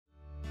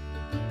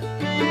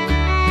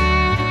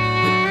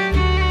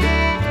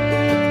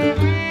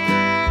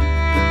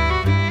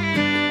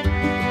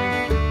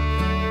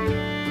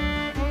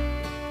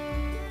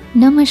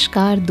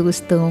नमस्कार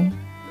दोस्तों,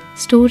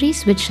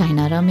 stories with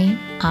शाइनारा में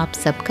आप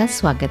सबका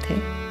स्वागत है।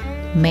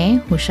 मैं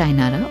हूँ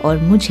शाइनारा और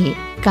मुझे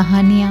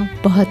कहानियाँ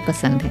बहुत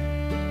पसंद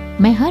हैं।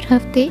 मैं हर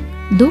हफ्ते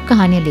 2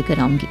 कहानियाँ लेकर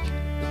आऊँगी,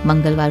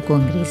 मंगलवार को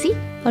अंग्रेज़ी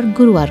और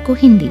गुरुवार को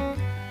हिंदी।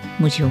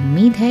 मुझे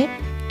उम्मीद है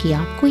कि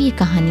आपको ये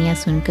कहानियाँ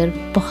सुनकर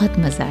बहुत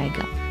मज़ा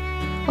आएगा,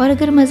 और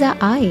अगर मज़ा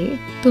आए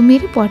तो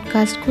मेरे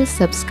पॉडकास्ट को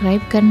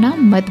सब्सक्राइब करना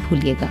मत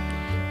भूलिएगा,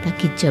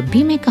 ताकि जब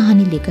भी मैं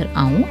कहानी लेकर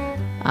आऊँ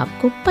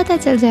आपको पता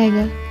चल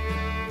जाएगा।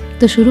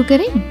 तो शुरू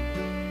करें?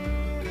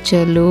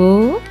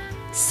 चलो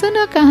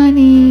सुनो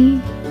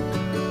कहानी।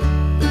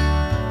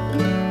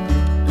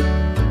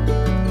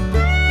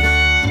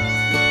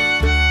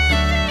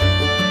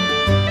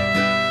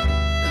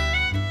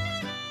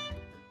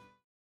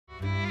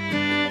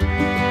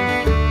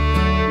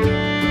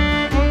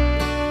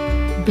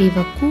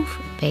 बेवकूफ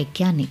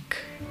वैज्ञानिक।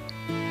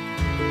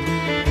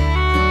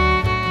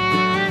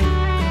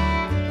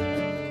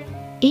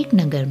 एक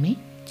नगर में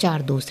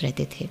 4 दोस्त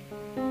रहते थे।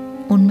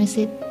 उनमें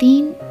से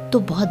 3 तो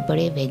बहुत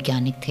बड़े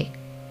वैज्ञानिक थे,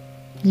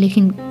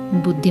 लेकिन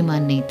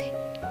बुद्धिमान नहीं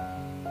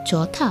थे।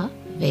 चौथा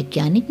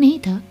वैज्ञानिक नहीं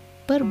था,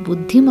 पर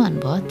बुद्धिमान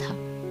बहुत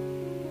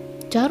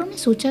था। चारों ने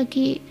सोचा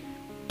कि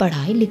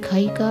पढ़ाई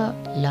लिखाई का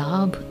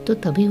लाभ तो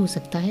तभी हो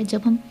सकता है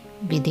जब हम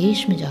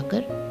विदेश में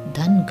जाकर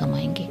धन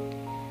कमाएंगे,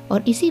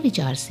 और इसी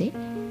विचार से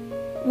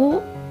वो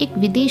एक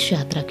विदेश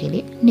यात्रा के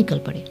लिए निकल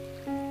पड़े।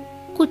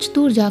 कुछ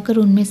दूर जाकर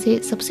उनमें से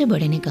सबसे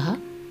बड़े ने कहा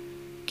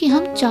कि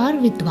हम 4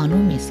 विद्वानों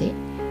में से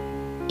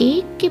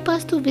एक के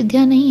पास तो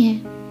विद्या नहीं है,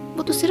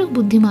 वो तो सिर्फ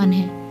बुद्धिमान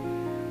है,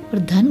 और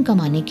धन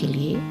कमाने के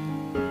लिए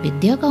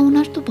विद्या का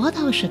होना तो बहुत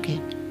आवश्यक है।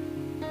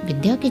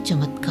 विद्या के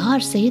चमत्कार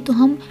से तो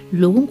हम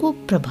लोगों को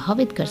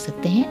प्रभावित कर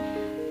सकते हैं,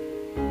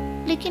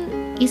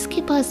 लेकिन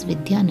इसके पास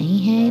विद्या नहीं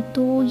है,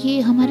 तो ये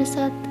हमारे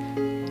साथ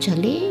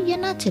चले या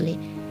ना चले,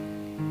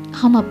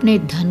 हम अपने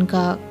धन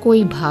का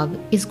कोई भाग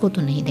इसको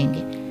तो नहीं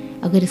देंगे।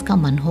 अगर इसका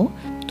मन हो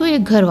तो ये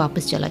घर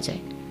वापस चला जाए।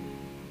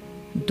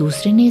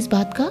 दूसरे ने इस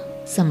बात का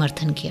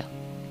समर्थन किया,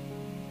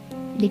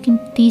 लेकिन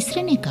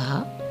तीसरे ने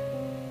कहा,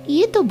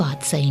 ये तो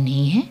बात सही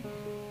नहीं है।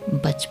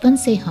 बचपन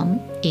से हम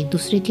एक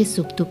दूसरे के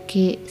सुख दुख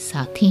के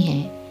साथी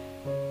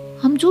हैं।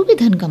 हम जो भी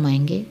धन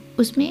कमाएंगे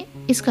उसमें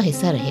इसका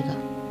हिस्सा रहेगा।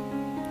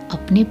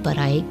 अपने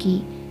पराये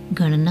की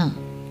गणना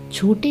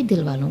छोटे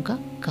दिल वालों का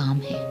काम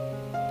है।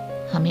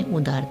 हमें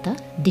उदारता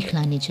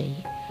दिखलानी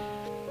चाहिए।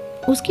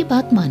 उसकी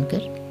बात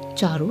मानकर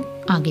चारों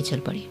आगे चल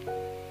पड़े।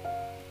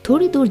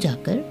 थोड़ी दूर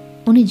जाकर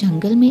उन्हें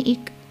जंगल में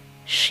एक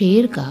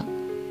शेर का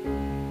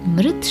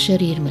मृत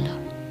शरीर मिला।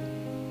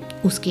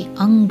 उसके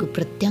अंग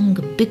प्रत्यंग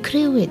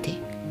बिखरे हुए थे।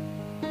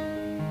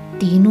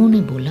 तीनों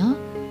ने बोला,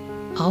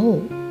 आओ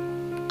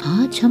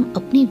आज हम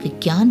अपनी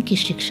विज्ञान की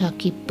शिक्षा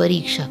की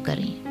परीक्षा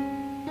करें।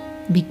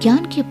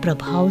 विज्ञान के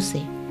प्रभाव से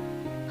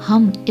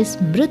हम इस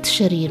मृत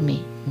शरीर में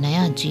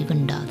नया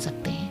जीवन डाल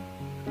सकते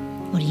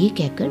हैं। और ये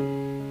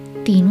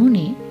कहकर तीनों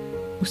ने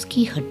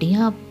उसकी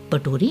हड्डियां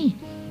बटोरी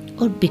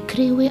और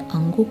बिखरे हुए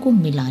अंगों को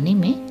मिलाने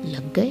में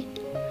लग गए।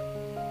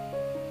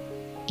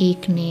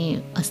 एक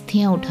ने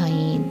अस्थियां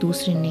उठाई,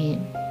 दूसरे ने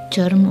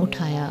चर्म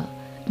उठाया,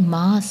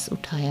 मांस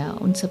उठाया,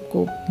 उन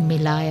सबको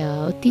मिलाया,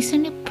 और तीसरे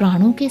ने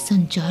प्राणों के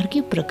संचार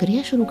की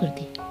प्रक्रिया शुरू कर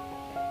दी।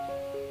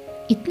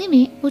 इतने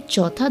में वो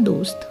चौथा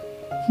दोस्त,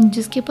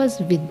 जिसके पास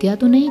विद्या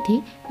तो नहीं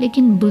थी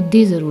लेकिन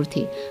बुद्धि जरूर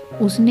थी,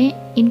 उसने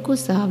इनको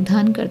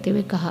सावधान करते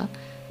हुए कहा,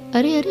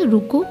 अरे अरे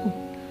रुको,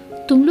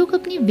 तुम लोग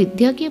अपनी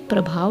विद्या के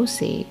प्रभाव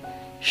से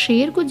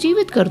शेर को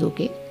जीवित कर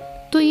दोगे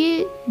तो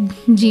ये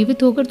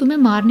जीवित होकर तुम्हें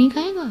मार नहीं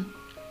खाएगा।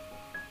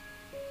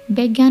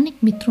 वैज्ञानिक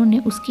मित्रों ने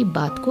उसकी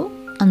बात को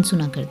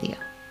अनसुना कर दिया।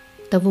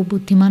 तब वो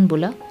बुद्धिमान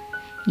बोला,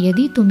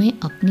 यदि तुम्हें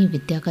अपनी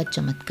विद्या का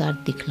चमत्कार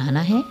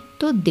दिखलाना है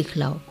तो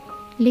दिखलाओ,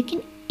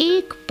 लेकिन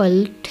एक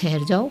पल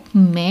ठहर जाओ,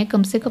 मैं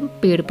कम से कम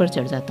पेड़ पर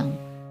चढ़ जाता हूँ।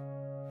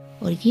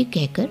 और ये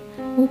कहकर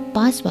वो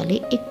पास वाले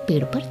एक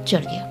पेड़ पर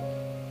चढ़ गया।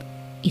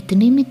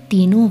 इतने में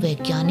तीनों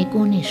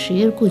वैज्ञानिकों ने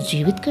शेर को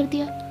जीवित कर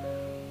दिया,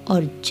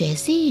 और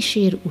जैसे ही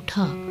शेर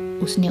उठा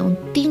उसने उन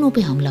तीनों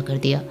पे हमला कर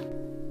दिया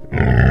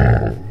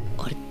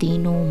और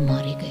तीनों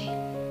मारे गए।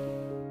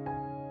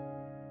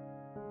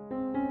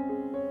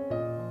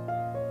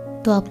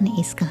 तो आपने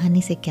इस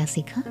कहानी से क्या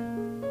सीखा?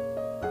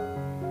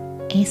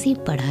 ऐसी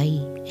पढ़ाई,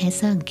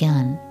 ऐसा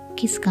ज्ञान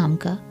किस काम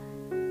का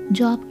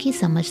जो आपकी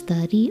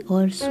समझदारी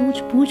और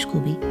सूझबूझ को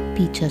भी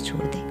पीछा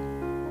छोड़ दे।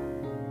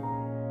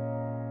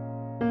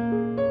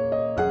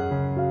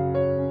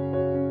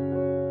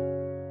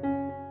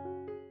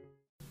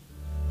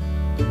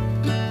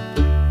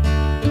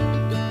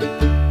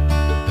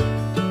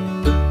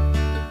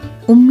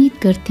 उम्मीद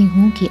करती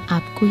हूँ कि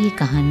आपको ये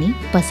कहानी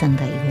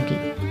पसंद आई होगी।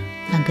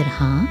 अगर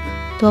हाँ,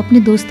 तो अपने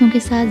दोस्तों के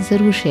साथ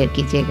ज़रूर शेयर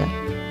कीजिएगा।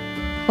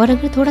 और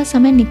अगर थोड़ा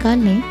समय निकाल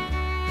लें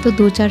तो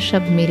 2-4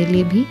 शब्द मेरे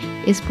लिए भी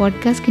इस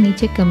पॉडकास्ट के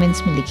नीचे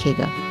कमेंट्स में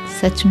लिखिएगा।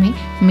 सच में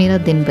मेरा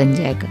दिन बन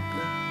जाएगा।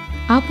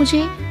 आप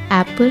मुझे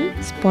Apple,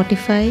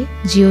 Spotify,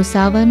 Jio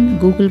Saavn,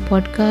 Google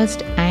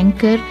podcast,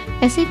 Anchor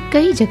ऐसे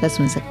कई जगह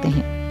सुन सकते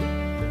हैं।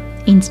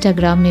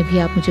 इंस्टाग्राम में भी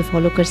आप मुझे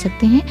फॉलो कर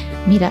सकते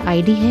हैं। मेरा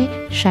आईडी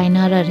है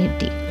शाइनारा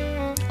रेड्डी।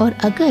 और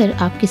अगर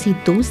आप किसी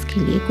दोस्त के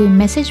लिए कोई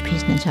मैसेज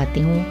भेजना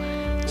चाहते हो,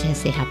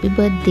 जैसे हैप्पी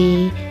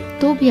बर्थडे,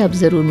 तो भी आप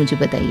ज़रूर मुझे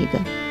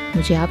बताइएगा।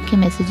 मुझे आपके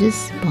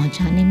मैसेजेस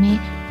पहुंचाने में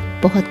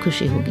बहुत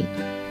खुशी होगी।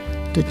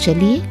 तो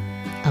चलिए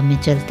अब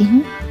मैं चलती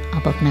हूँ।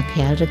 आप अपना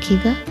ख्याल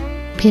रखिएगा,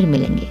 फिर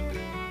मिलेंगे।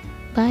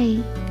 बाय।